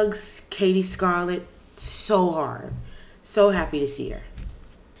he hugs Katie Scarlett so hard. So happy to see her.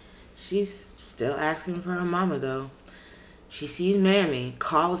 She's still asking for her mama, though. She sees Mammy,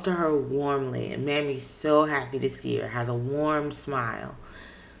 calls to her warmly, and Mammy's so happy to see her, has a warm smile.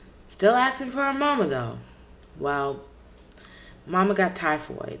 Still asking for her mama, though. Well, Mama got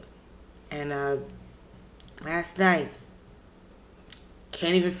typhoid. And last night,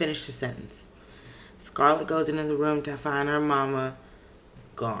 can't even finish the sentence. Scarlett goes into the room to find her mama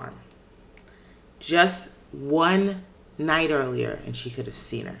gone. Just one night earlier, and she could have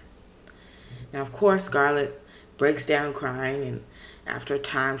seen her. Now, of course, Scarlett breaks down crying, and after a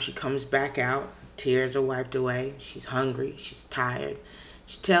time, she comes back out. Tears are wiped away. She's hungry. She's tired.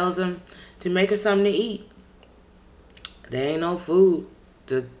 She tells them to make her something to eat. There ain't no food.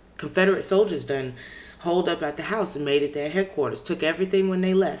 The Confederate soldiers done holed up at the house and made it their headquarters. Took everything when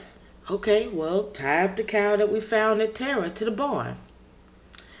they left. Okay, well, tie up the cow that we found at Tara to the barn.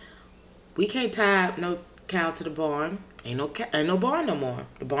 We can't tie up no cow to the barn. Ain't no barn no more.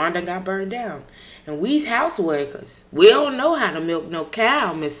 The barn done got burned down. And we's house workers. We don't know how to milk no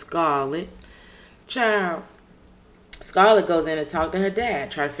cow, Miss Scarlett. Child. Scarlett goes in and talk to her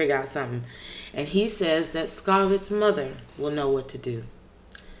dad, try to figure out something. And he says that Scarlett's mother will know what to do.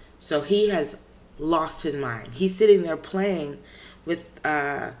 So he has lost his mind. He's sitting there playing with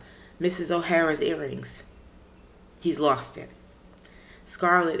Mrs. O'Hara's earrings. He's lost it.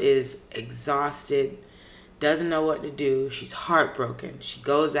 Scarlett is exhausted, doesn't know what to do. She's heartbroken. She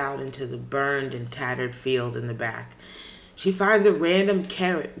goes out into the burned and tattered field in the back. She finds a random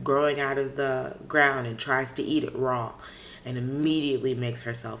carrot growing out of the ground and tries to eat it raw and immediately makes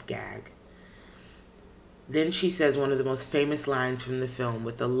herself gag. Then she says one of the most famous lines from the film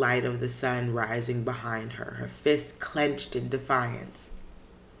with the light of the sun rising behind her, her fist clenched in defiance.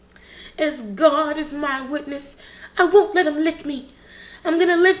 As God is my witness, I won't let him lick me. I'm going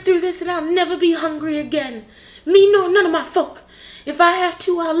to live through this and I'll never be hungry again. Me nor none of my folk. If I have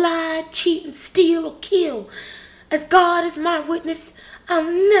to, I'll lie, cheat, and steal or kill. As God is my witness, I'll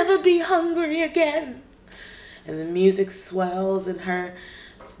never be hungry again. And the music swells and her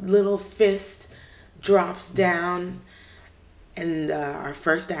little fist drops down, and our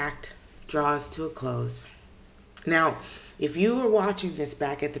first act draws to a close. Now, if you were watching this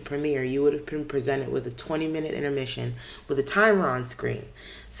back at the premiere, you would have been presented with a 20-minute intermission with a timer on screen.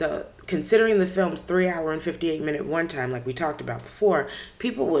 So, considering the film's 3-hour and 58-minute runtime, like we talked about before,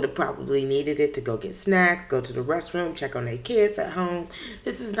 people would have probably needed it to go get snacks, go to the restroom, check on their kids at home.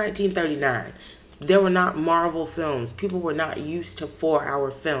 This is 1939. There were not Marvel films. People were not used to 4-hour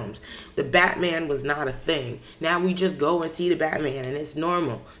films. The Batman was not a thing. Now we just go and see the Batman, and it's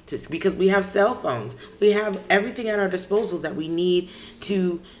normal because we have cell phones. We have everything at our disposal that we need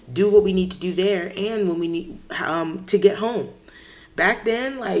to do what we need to do there, and when we need to get home. Back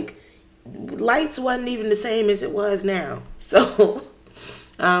then, like, lights wasn't even the same as it was now. So,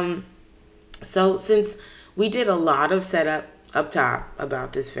 so since we did a lot of setup up top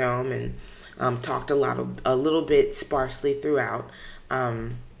about this film and talked a little bit sparsely throughout.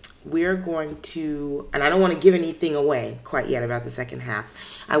 We're going to, and I don't want to give anything away quite yet about the second half.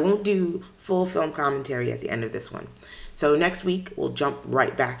 I won't do full film commentary at the end of this one. So next week, we'll jump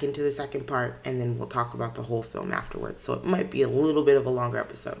right back into the second part, and then we'll talk about the whole film afterwards. So it might be a little bit of a longer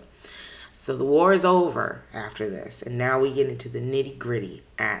episode. So the war is over after this, and now we get into the nitty-gritty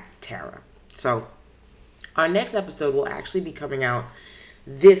at Tara. So our next episode will actually be coming out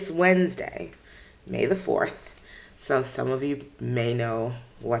this Wednesday, May the 4th. So some of you may know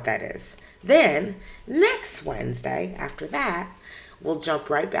what that is. Then, next Wednesday, after that, we'll jump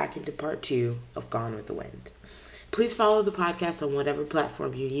right back into part 2 of Gone with the Wind. Please follow the podcast on whatever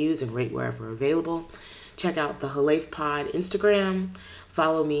platform you use and rate wherever available. Check out the Halaf Pod Instagram.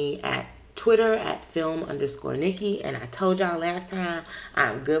 Follow me at Twitter at film_Nikki. And I told y'all last time,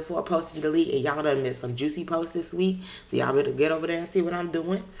 I'm good for a post and delete, and y'all done missed some juicy posts this week. So y'all better get over there and see what I'm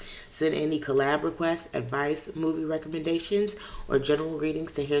doing. Send any collab requests, advice, movie recommendations, or general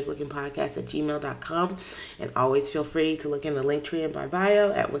greetings to here'slookingpodcast@gmail.com. And always feel free to look in the link tree in my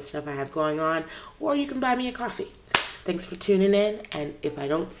bio at what stuff I have going on, or you can buy me a coffee. Thanks for tuning in, and if I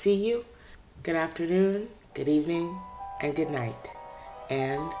don't see you, good afternoon, good evening, and good night.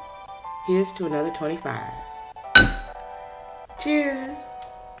 And here's to another 25. Cheers.